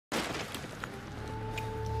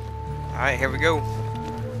Alright, here we go.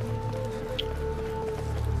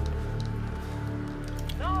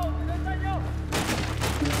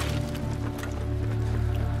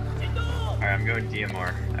 Alright, I'm going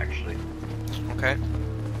DMR, actually. Okay.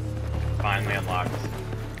 Finally unlocked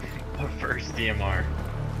the first DMR.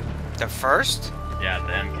 The first? Yeah,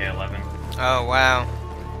 the MK11. Oh, wow.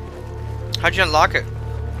 How'd you unlock it?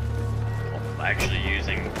 Actually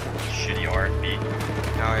using shitty RFB.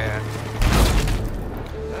 Oh, yeah.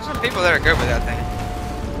 There's some people that are good with that thing.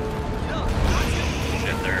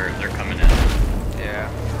 Shit, they're coming in. Yeah.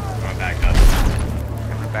 I'm gonna back up.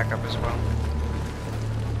 I'm gonna back up as well.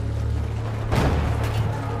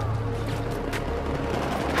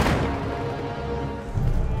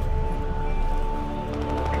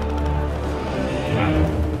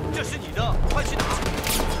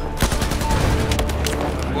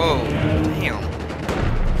 Whoa, damn.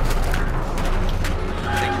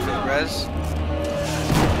 Thank you for the res.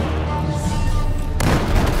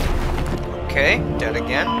 Okay, dead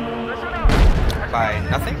again. By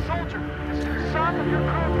nothing.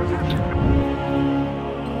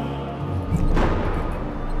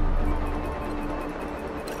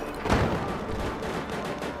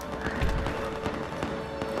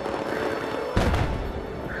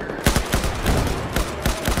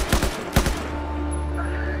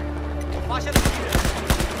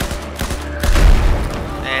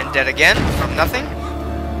 And dead again from nothing.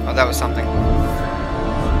 Oh, that was something.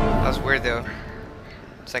 That was weird though.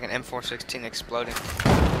 It's like an M416 exploding.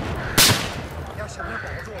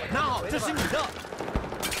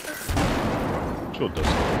 Kill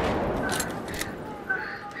Dubskies.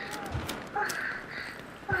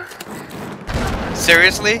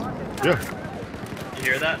 Seriously? Yeah. You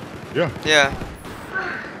hear that? Yeah. Yeah.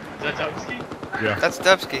 Is that Dubsky? Yeah. That's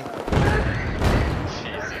Dubsky.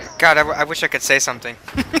 Jesus. God, I wish I could say something.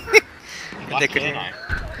 Why They could can't hear. I?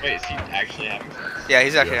 Wait, is he actually having sex? Yeah,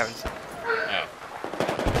 he's actually Yes. having. Oh.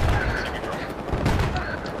 Second girl.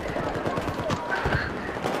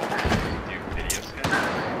 Do videos, guys?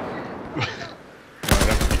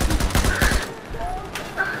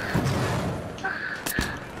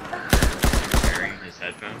 Wearing his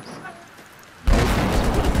headphones.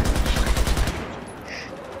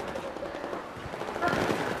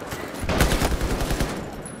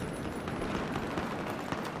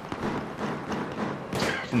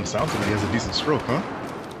 From the sounds of it, he has a decent stroke, huh?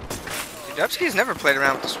 Dude, Dubski's never played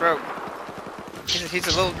around with the stroke. He's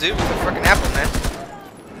a little dude with a freaking apple, man.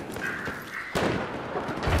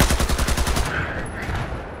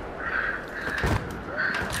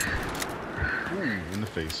 Ooh, in the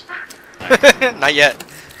face. Not yet.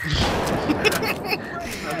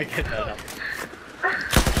 Let me get that up.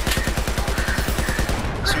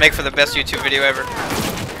 Just make for the best YouTube video ever.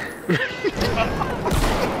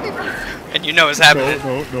 And you know it's happening.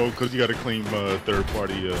 No, because you gotta claim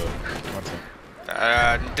third-party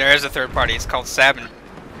content. There is a third party. It's called Sabin.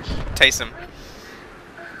 Taste them.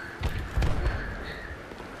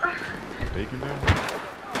 Bacon now?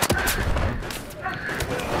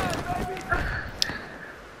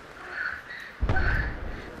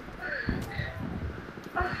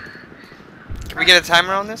 Can we get a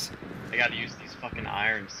timer on this? I gotta use these fucking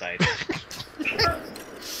iron sights.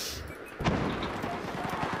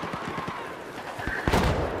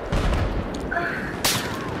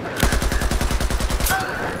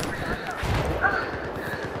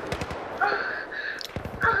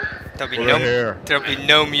 There'll be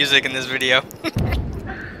no music in this video.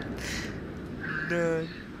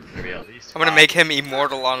 Maybe at least I'm gonna make him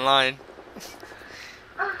immortal online.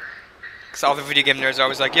 Cause all the video game nerds are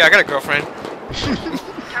always like, yeah, I got a girlfriend.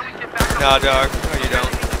 Nah, dog. No, you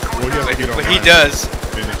don't. Well, But he does.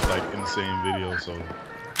 And it's like in the same video, so.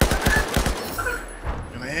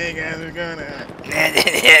 And like, hey guys, we're gonna.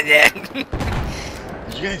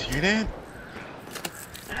 Did you guys hear that?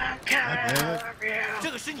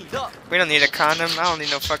 We don't need a condom. I don't need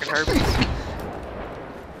no fucking herpes.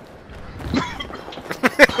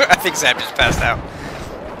 I think Zap just passed out.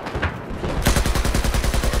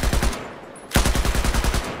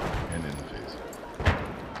 And in the face.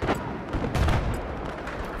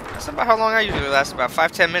 That's about how long I usually last. About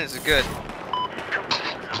 5-10 minutes is good.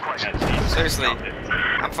 Seriously,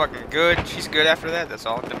 I'm fucking good. She's good after that. That's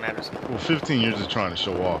all that matters. Well, 15 years of trying to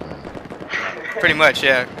show off, man. Pretty much,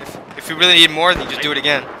 yeah. If you really need more, then you just do it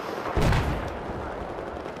again.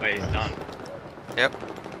 Wait, he's done. Yep.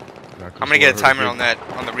 I'm gonna get a timer on that,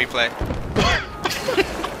 on the replay.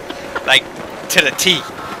 Like, to the T.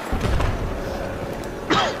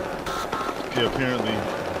 Yeah, apparently,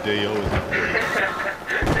 Dayo is not good.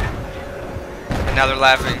 And now they're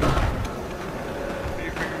laughing.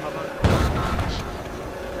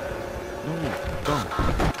 dumb.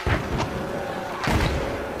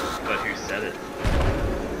 But who said it?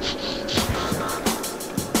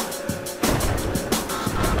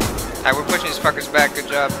 Alright, we're pushing these fuckers back. Good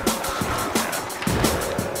job.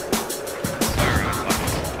 Sorry, I'm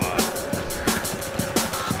fucking spot.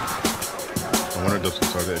 I wonder if Dubskies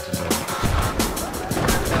started exercising.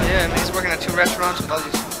 Oh yeah, I mean, he's working at 2 restaurants with all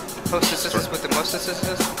these hostesses with the mostesses.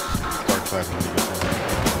 Start class when he gets home.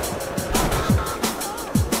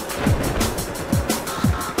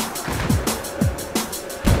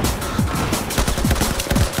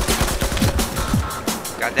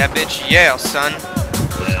 Got that bitch, yeah, son.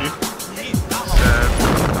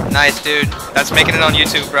 Nice, dude. That's making it on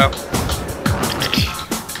YouTube, bro.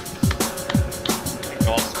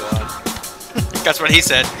 Golf squad. That's what he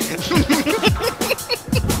said.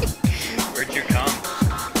 Where'd you come?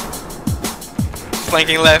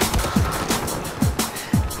 Flanking left.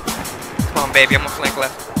 Come on, baby, I'm gonna flank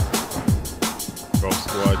left. Golf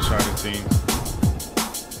squad, China team.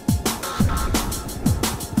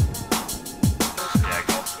 Yeah,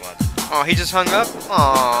 golf squad. Oh, he just hung up?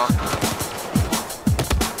 Aw.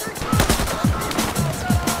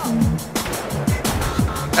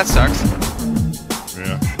 That sucks.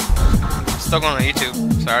 Yeah. Still going on YouTube.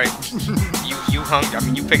 Sorry. you hung. I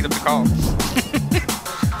mean, you picked up the call.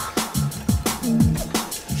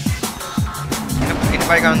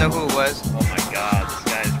 Anybody gonna know who it was? Oh my god, this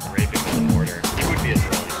guy is raping with a mortar. He would be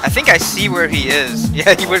Israeli. I think I see where he is.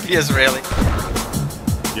 Yeah, he would be Israeli.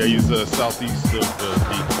 Yeah, he's southeast of the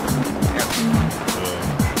beach. Yep.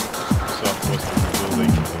 Southwest of the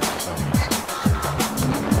building. Southeast.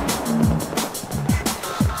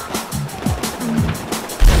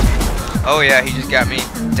 Oh yeah, he just got me.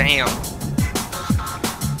 Damn.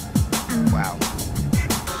 Wow.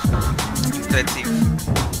 Let's see.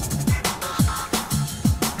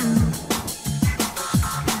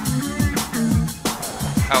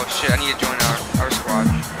 Oh shit, I need to join our squad.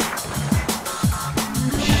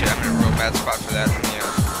 Shit, I'm in a real bad spot for that. Let me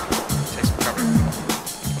take some cover.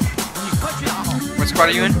 What squad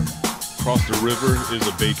are you in? Across the river is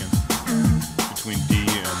a bacon. Between D and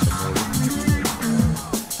the mortar.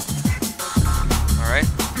 Alright.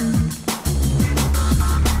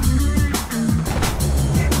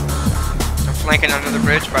 I'm flanking under the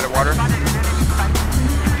bridge by the water.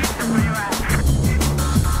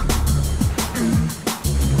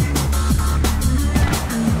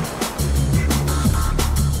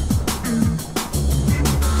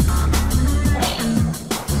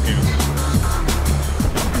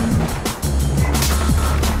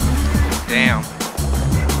 Damn.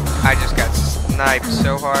 I just got sniped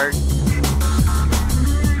so hard.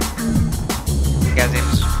 The guy's name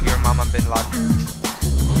is Your Mama Bin Laden.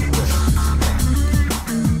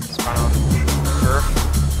 Spawn on Earth.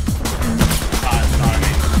 Spot on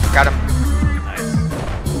me. Got him.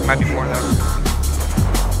 Nice. Might be more though.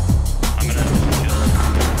 I'm gonna chill.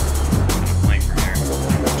 I'm gonna flank from here.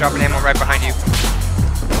 Dropping ammo right behind you.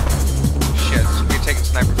 Shit, we're taking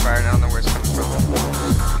sniper fire and I don't know where it's coming from.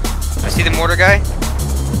 I see the mortar guy.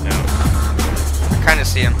 No. I kinda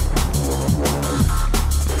see him.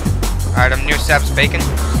 Alright, I'm near Sab's Bacon.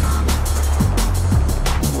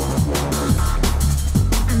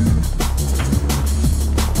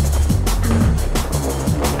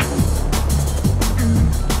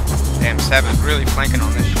 Damn, Sab is really flanking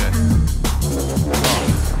on this shit.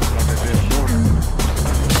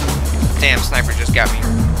 Damn, sniper just got me. You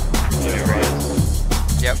know where it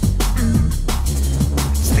is? Yep.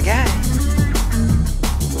 It's the guy.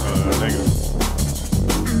 Negative.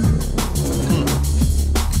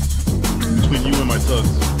 Between you and my tugs.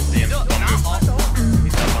 See him. Don't move.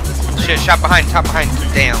 He's up on this one. Shit, shot behind, top behind.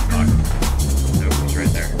 Damn. Fuck. Nope, he's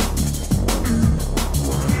right there.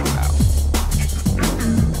 Wow.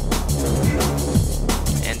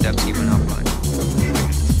 And Dubsky went offline.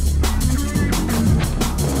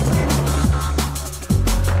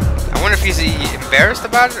 I wonder if he's embarrassed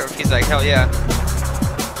about it or if he's like, hell yeah.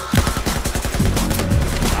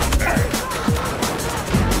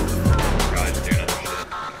 Probably just do another shit.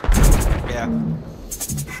 Yeah.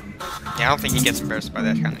 Yeah, I don't think he gets embarrassed by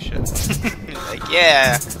that kind of shit. He's like,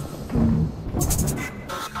 yeah.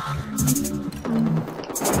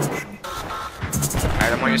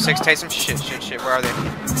 Alright, I'm on your 6. Take some shit. Where are they?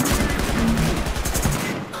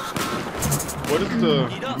 What is the,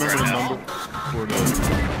 remember the number for the,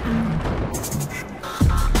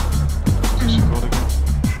 what's she called again?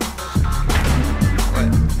 What?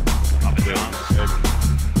 Papa The John.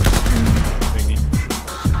 thingy.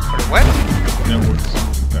 For the what? Network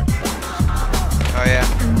smoothing package. Oh yeah.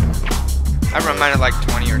 I run mine at like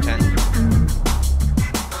 20 or 10.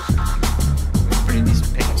 Pretty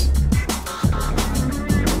decent pings.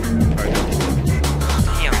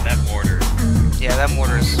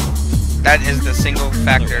 That is the single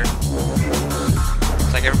factor.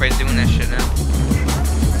 It's like everybody's doing that shit now.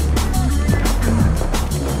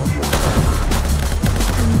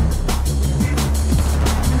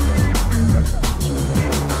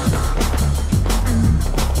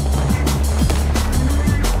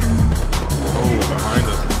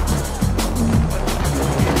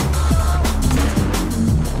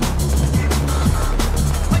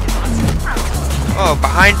 Oh,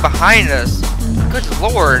 behind us. Good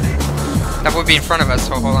lord. That would be in front of us,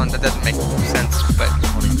 so hold on, that doesn't make sense, but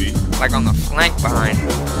like on the flank behind.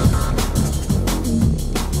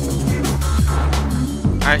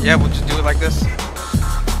 Alright, yeah, we'll just do it like this.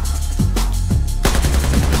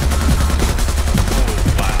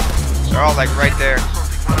 Wow. They're all like right there.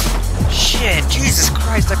 Shit, Jesus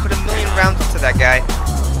Christ, I put 1,000,000 rounds into that guy.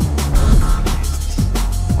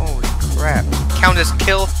 Holy crap. Count as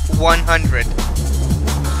kill 100.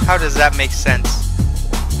 How does that make sense?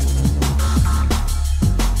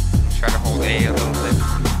 Try to hold A a little bit.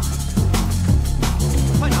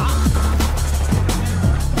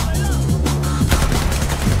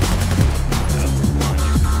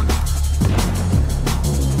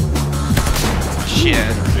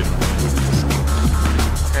 Shit.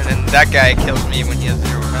 And then that guy kills me when he has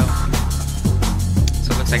 0 health.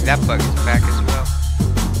 So it looks like that bug is back as well.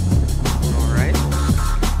 Alright.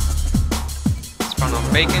 Spawn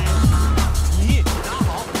on bacon.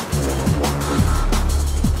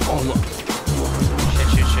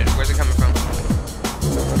 Shit. Where's it coming from?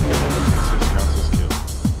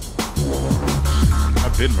 I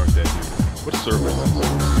bid marked that dude. What server is this?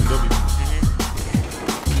 MW?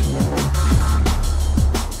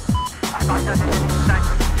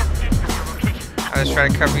 Let's try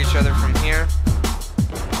to cover each other from here.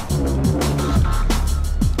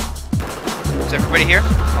 Is everybody here?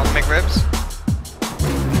 All the McRibs?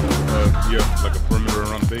 Yeah, like a perimeter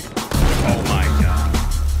around the bacon. Oh my god.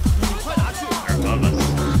 They're above us.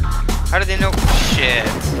 How did they know? Shit.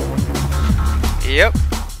 Yep.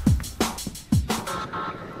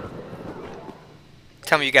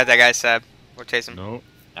 Tell me you got that guy, Sab. Or chase him. No.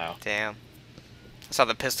 Oh. Damn. I saw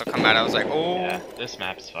the pistol come out. I was like, oh. Yeah, this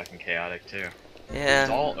map is fucking chaotic too. Yeah.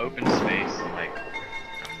 It's all open space and like,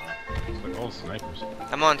 It's like all snipers.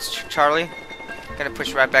 I'm on Charlie. Gonna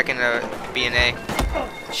push right back into B and A.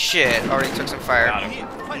 Shit, already took some fire. got him.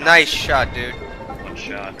 Nice shot, dude. One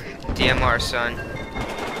shot. DMR, son.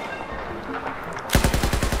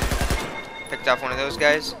 Picked off one of those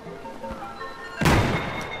guys.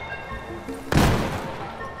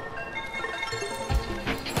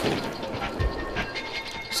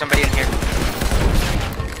 Somebody in here.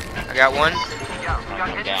 I got one.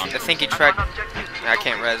 One down. I think he tried. I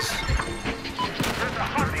can't res.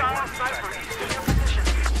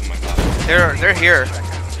 They're here.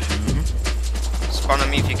 Spawn on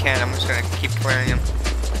me if you can. I'm just gonna keep clearing them.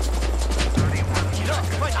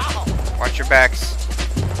 Watch your backs.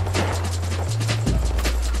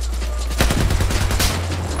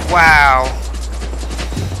 Wow.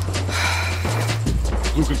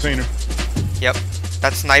 Blue container. Yep.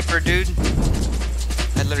 That sniper dude.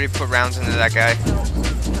 I literally put rounds into that guy,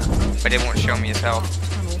 but it won't show me his health.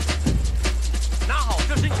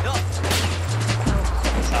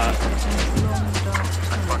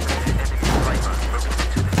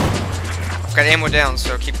 I've got ammo down,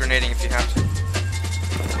 so keep grenading if you have to.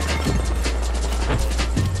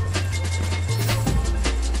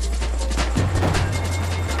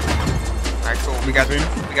 Alright, cool. We got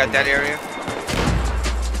that area.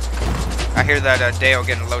 I hear that Dale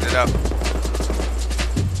getting loaded up.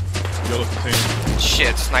 Yellow container.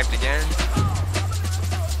 Shit, sniped again.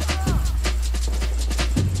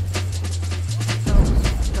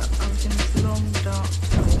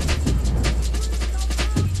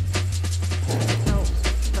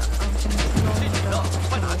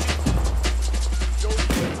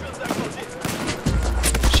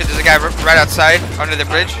 Shit, there's a guy right outside, under the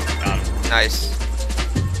bridge. Nice.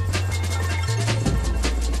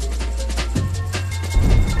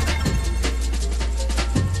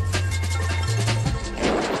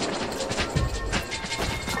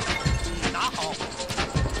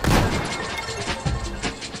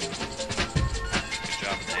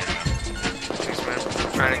 Thanks, man.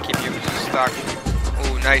 I'm trying to keep you stocked.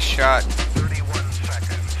 Ooh, nice shot.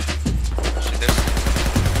 Shit, there's...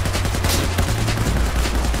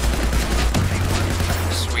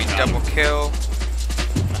 Sweet double kill.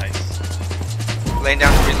 Nice. Laying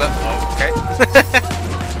down to reload. Oh, okay.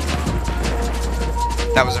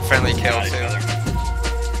 That was a friendly kill, Got each too. other.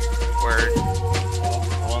 Word.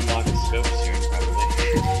 We'll unlock the scope soon,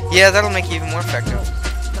 probably. Yeah, that'll make you even more effective.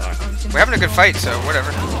 We're having a good fight, so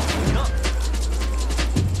whatever.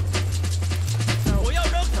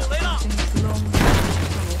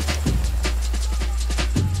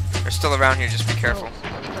 They're still around here, just be careful.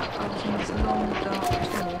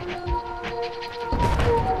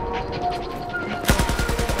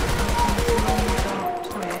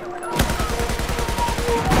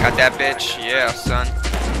 Got that bitch. Yeah, son.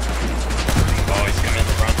 Oh, he's coming in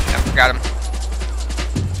the front. Yep, got him.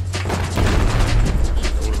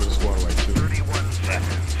 A little bit of squad light too.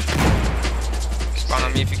 Spawn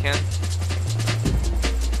on me if you can.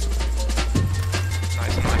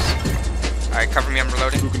 Nice, nice. Alright, cover me, I'm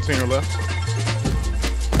reloading. 2 container left.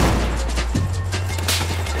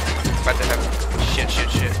 About to have shit.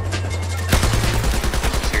 0-3.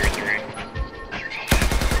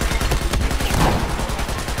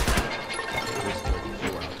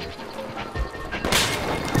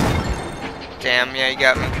 Damn, yeah, you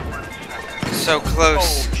got me. So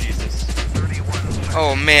close. Oh, Jesus.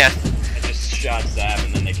 Oh, man. I just shot Zab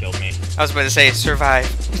and then they killed me. I was about to say, survive.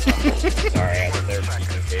 Sorry, I was there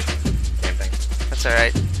camping. That's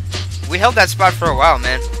alright. We held that spot for a while,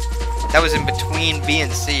 man. That was in between B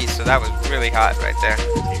and C, so that was really hot right there.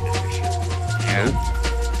 Yeah.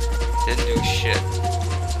 Didn't do shit.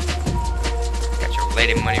 Got your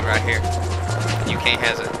lady money right here. You can't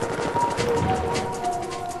has it.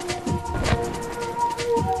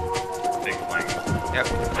 Big flank. Yep.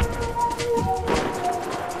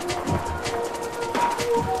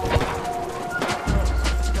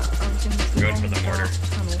 Good for the mortar.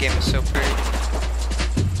 This game is so pretty.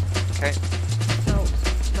 Okay.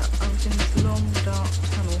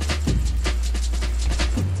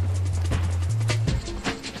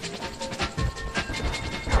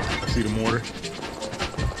 I see the mortar.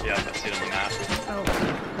 Yeah, I see it on the map.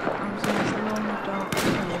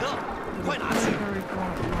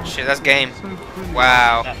 Shit, that's game.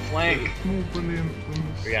 Wow. That flank.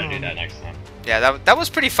 We gotta do that next time. Yeah, that was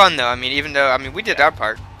pretty fun though. I mean, even though we did our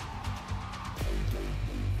part.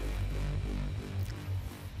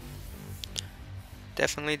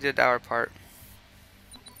 Definitely did our part.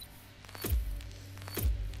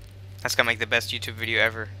 That's gonna make the best YouTube video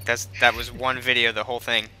ever. That was one video, the whole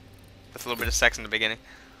thing, with a little bit of sex in the beginning.